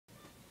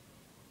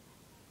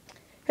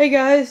Hey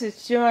guys,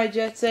 it's Jimmy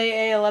Jets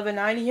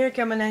AA1190 here,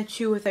 coming at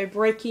you with a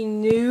breaking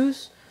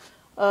news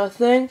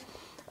thing.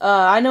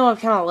 I know I'm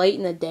kind of late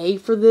in the day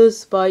for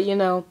this, but you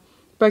know,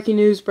 breaking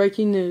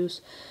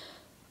news.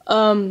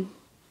 Not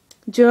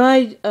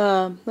Jimmy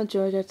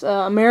Jets,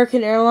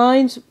 American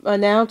Airlines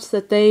announced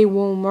that they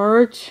will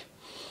merge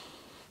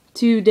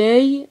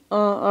today,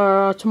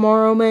 or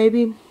tomorrow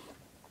maybe,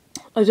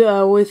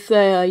 with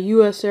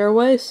Us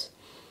Airways.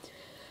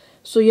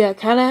 So yeah,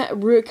 kind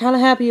of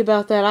happy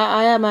about that.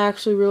 I am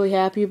actually really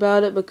happy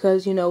about it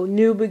because, you know,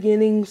 new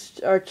beginnings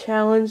are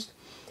challenged.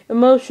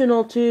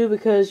 Emotional too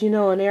because, you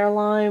know, an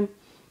airline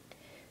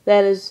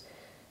that is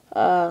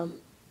bought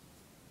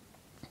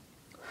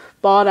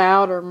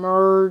out or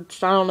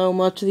merged. I don't know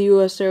much of the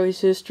Us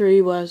Airways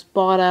history, but has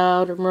bought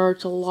out or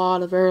merged a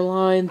lot of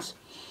airlines.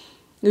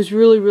 It was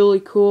really, really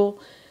cool.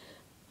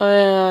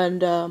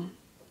 And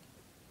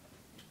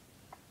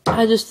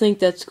I just think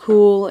that's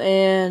cool.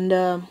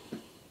 And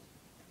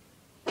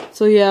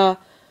so yeah,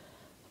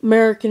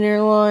 American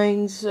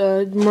Airlines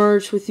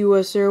merged with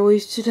Us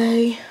Airways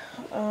today.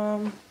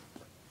 So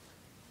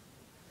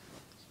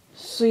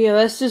yeah,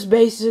 that's just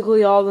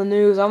basically all the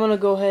news. I'm gonna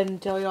go ahead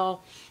and tell y'all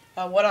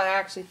what I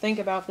actually think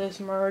about this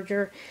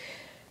merger.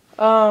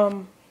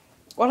 What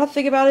I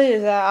think about it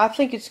is that I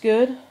think it's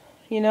good.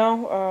 You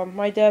know,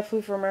 my dad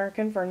flew for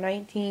American for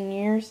 19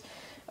 years.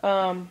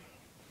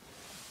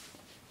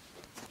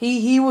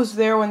 He was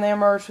there when they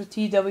merged with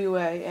TWA,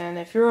 and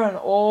if you're an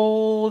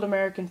old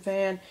American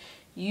fan,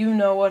 you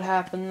know what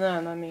happened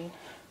then. I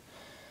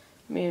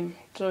mean,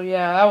 so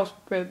yeah, that was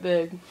pretty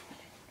big.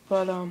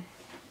 But you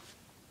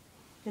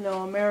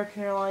know,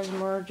 American Airlines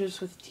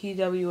merges with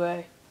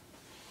TWA.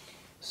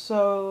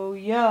 So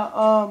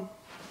yeah,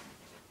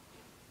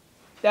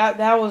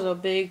 that was a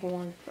big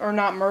one, or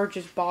not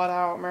merges, bought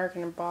out.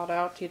 American bought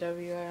out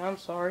TWA. I'm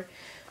sorry,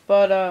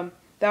 but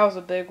that was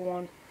a big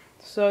one.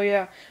 So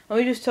yeah, let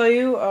me just tell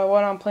you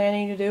what I'm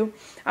planning to do.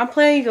 I'm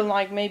planning to,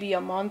 like, maybe a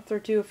month or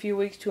two, a few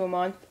weeks to a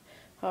month.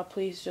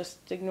 Please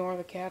just ignore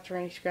the cats or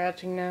any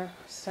scratching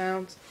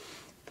sounds.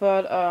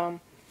 But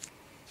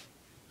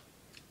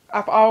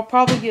I'll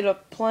probably get a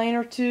plane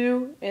or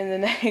two in the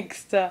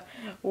next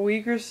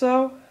week or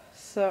so.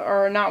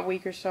 Or not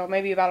week or so,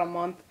 maybe about a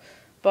month.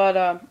 But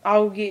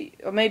I'll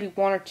get maybe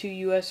one or two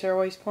Us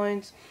Airways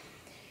planes.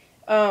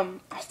 I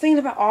was thinking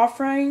about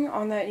offering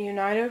on that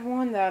United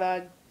one,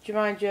 that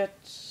Jemai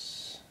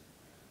Jets,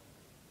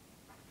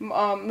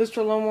 Mr.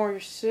 Lone Warrior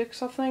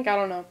 6, I think. I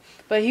don't know.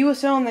 But he was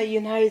selling that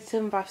United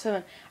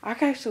 757. I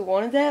actually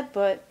wanted that,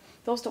 but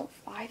those don't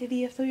fly to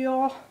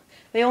DFW.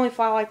 They only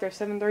fly like their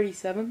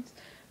 737s.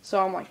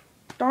 So I'm like,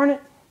 darn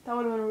it, that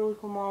would have been a really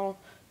cool model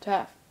to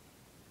have.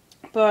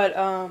 But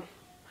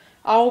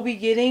I will be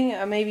getting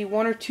maybe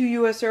one or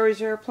two Us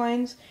Airways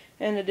airplanes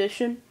in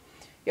addition.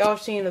 Y'all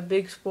have seen the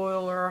big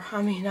spoiler.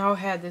 I mean, I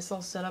had this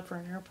all set up for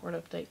an airport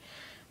update.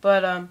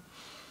 But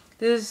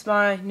this is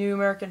my new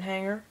American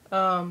hangar.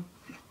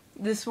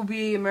 This will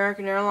be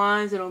American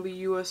Airlines, it'll be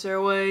Us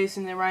Airways,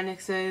 and then right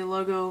next to the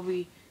logo will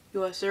be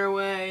Us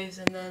Airways,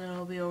 and then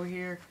it'll be over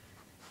here,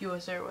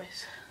 Us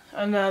Airways.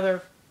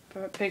 Another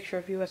picture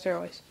of Us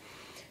Airways.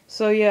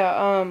 So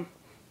yeah,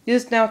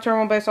 this is now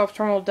terminal based off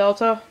Terminal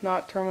Delta,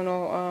 not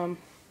Terminal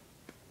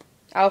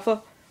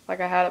Alpha,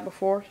 like I had it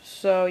before.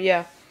 So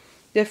yeah,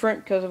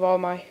 different because of all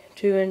my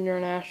two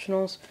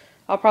internationals.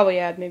 I'll probably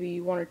add maybe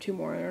one or two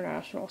more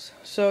internationals.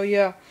 So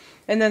yeah,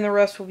 and then the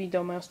rest will be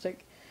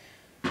domestic.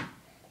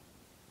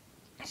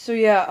 So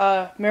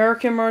yeah,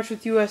 American merged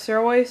with Us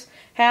Airways.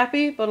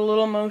 Happy, but a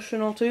little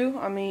emotional too.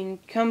 I mean,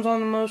 comes on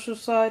the emotional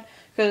side,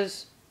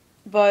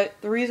 but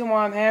the reason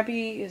why I'm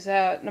happy is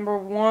that, number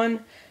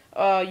one,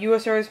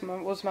 Us Airways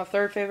was my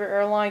third favorite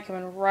airline,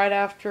 coming right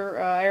after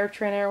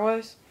AirTran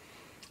Airways.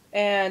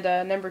 And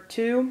number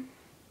two,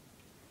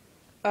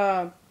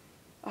 I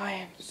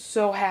am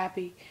so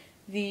happy.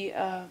 The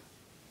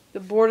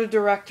board of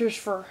directors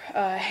for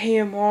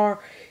AMR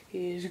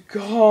is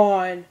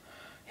gone,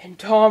 and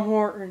Tom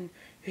Horton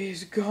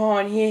is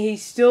gone.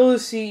 He's still the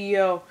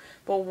CEO,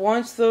 but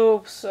once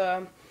those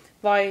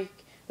like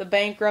the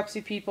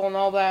bankruptcy people and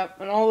all that,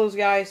 and all those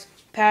guys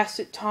passed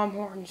it, Tom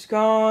Horton's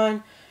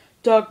gone.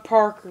 Doug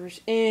Parker's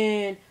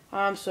in.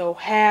 I'm so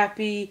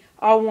happy.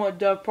 I want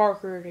Doug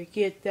Parker to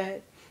get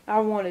that. I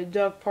wanted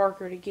Doug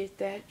Parker to get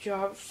that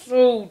job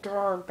so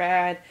darn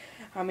bad.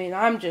 I mean,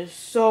 I'm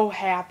just so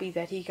happy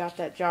that he got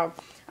that job.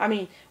 I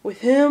mean,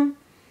 with him,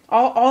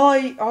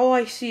 all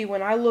I see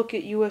when I look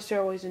at Us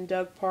Airways and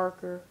Doug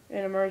Parker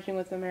and merging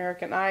with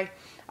American, I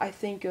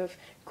think of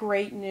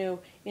great new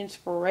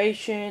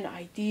inspiration,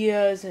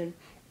 ideas, and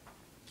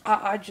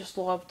I just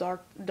love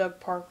Doug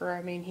Parker.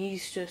 I mean,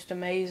 he's just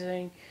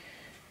amazing.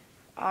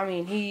 I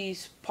mean,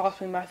 he's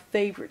possibly my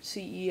favorite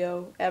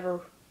CEO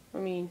ever. I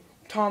mean,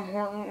 Tom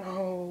Horton,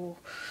 oh,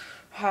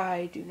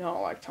 I do not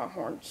like Tom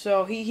Horton.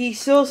 So he's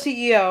still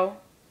CEO,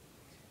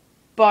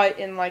 but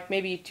in like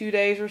maybe 2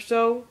 days or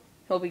so,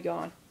 he'll be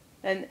gone.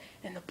 And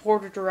the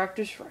board of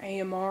directors for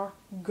AMR,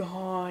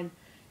 gone.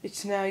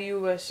 It's now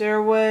Us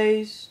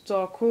Airways. It's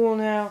all cool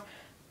now.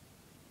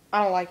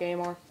 I don't like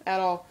AMR at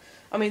all.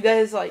 I mean, that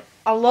is like,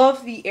 I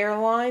love the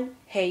airline,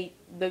 hate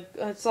the,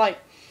 it's like,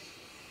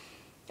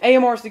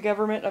 AMR is the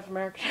government of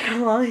American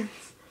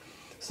Airlines.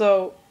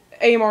 So,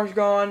 AMR's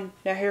gone,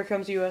 now here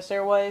comes US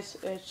Airways,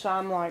 which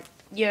I'm like,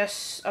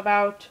 yes,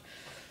 about.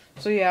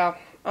 So yeah,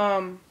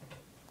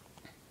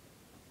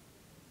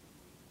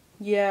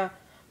 yeah,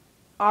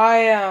 I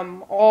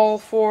am all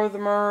for the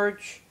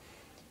merge.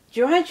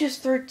 Joanne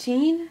just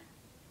 13?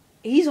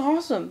 He's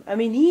awesome. I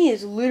mean, he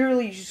is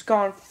literally just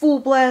gone full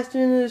blast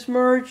into this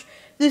merge.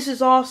 This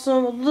is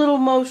awesome. A little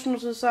emotional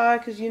to the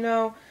side because, you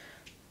know,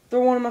 they're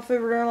one of my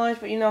favorite airlines,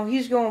 but, you know,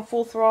 he's going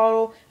full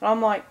throttle. And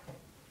I'm like,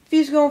 if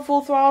he's going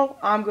full throttle,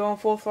 I'm going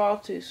full throttle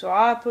too. So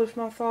I push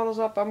my throttles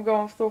up. I'm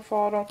going full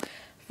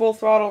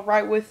throttle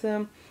right with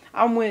him.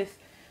 I'm with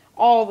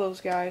all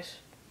those guys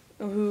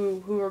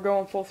who are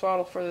going full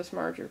throttle for this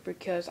merger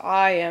because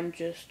I am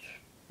just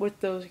with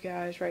those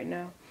guys right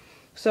now.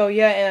 So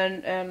yeah,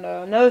 and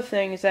another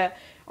thing is that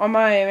on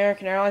my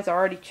American Airlines, I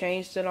already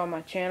changed it on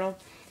my channel.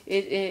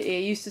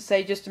 It used to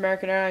say just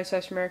American Airlines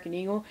 / American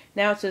Eagle.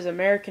 Now it says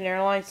American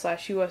Airlines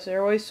 / US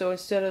Airways. So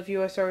instead of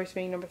US Airways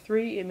being number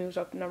 3, it moves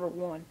up to number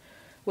 1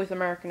 with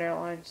American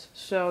Airlines.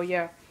 So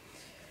yeah,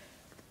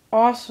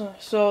 awesome.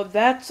 So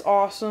that's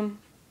awesome.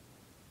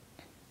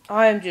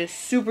 I am just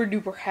super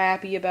duper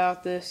happy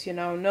about this. You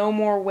know, no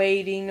more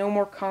waiting, no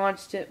more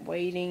constant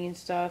waiting and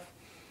stuff.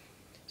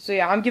 So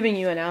yeah, I'm giving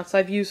you an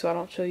outside view so I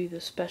don't show you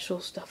the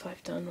special stuff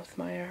I've done with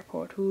my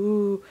airport.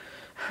 Ooh.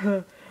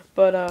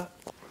 But,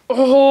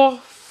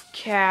 oh,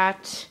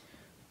 cat.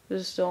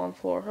 This is still on the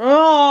floor.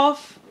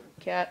 Off,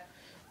 cat.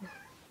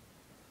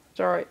 It's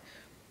alright.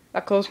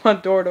 I closed my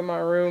door to my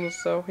room,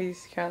 so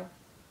he's kind of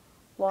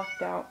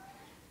locked out.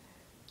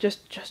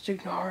 Just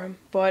ignore him.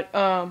 But,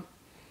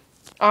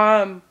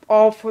 I'm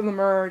all for the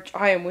merge.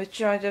 I am with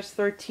Just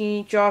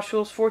 13,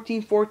 Joshua's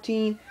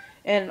 1414.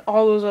 And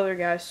all those other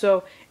guys.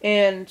 So,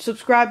 and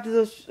subscribe to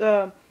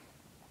those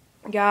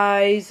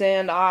guys,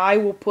 and I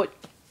will put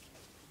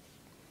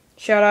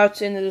shout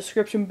outs in the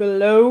description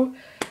below,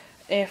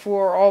 and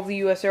for all the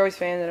US Airways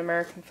fans and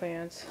American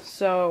fans.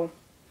 So,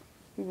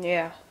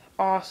 yeah,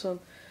 awesome.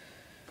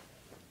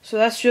 So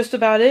that's just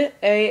about it.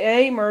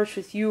 AA merged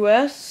with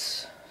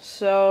US.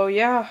 So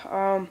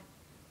yeah,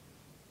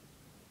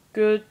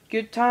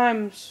 good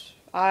times.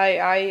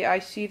 I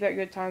see that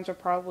good times are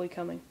probably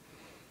coming.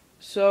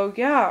 So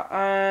yeah,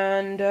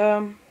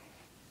 and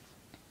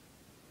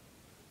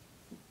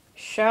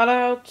shout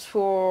outs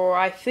for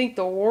I think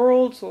the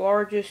world's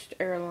largest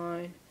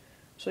airline.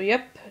 So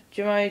yep,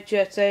 Gemini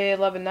Jets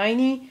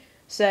A1190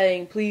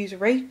 saying please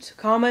rate,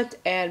 comment,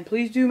 and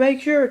please do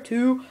make sure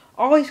to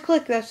always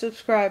click that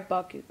subscribe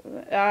button.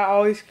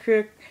 Always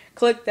click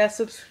that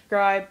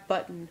subscribe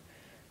button.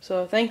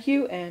 So thank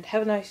you and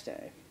have a nice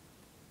day.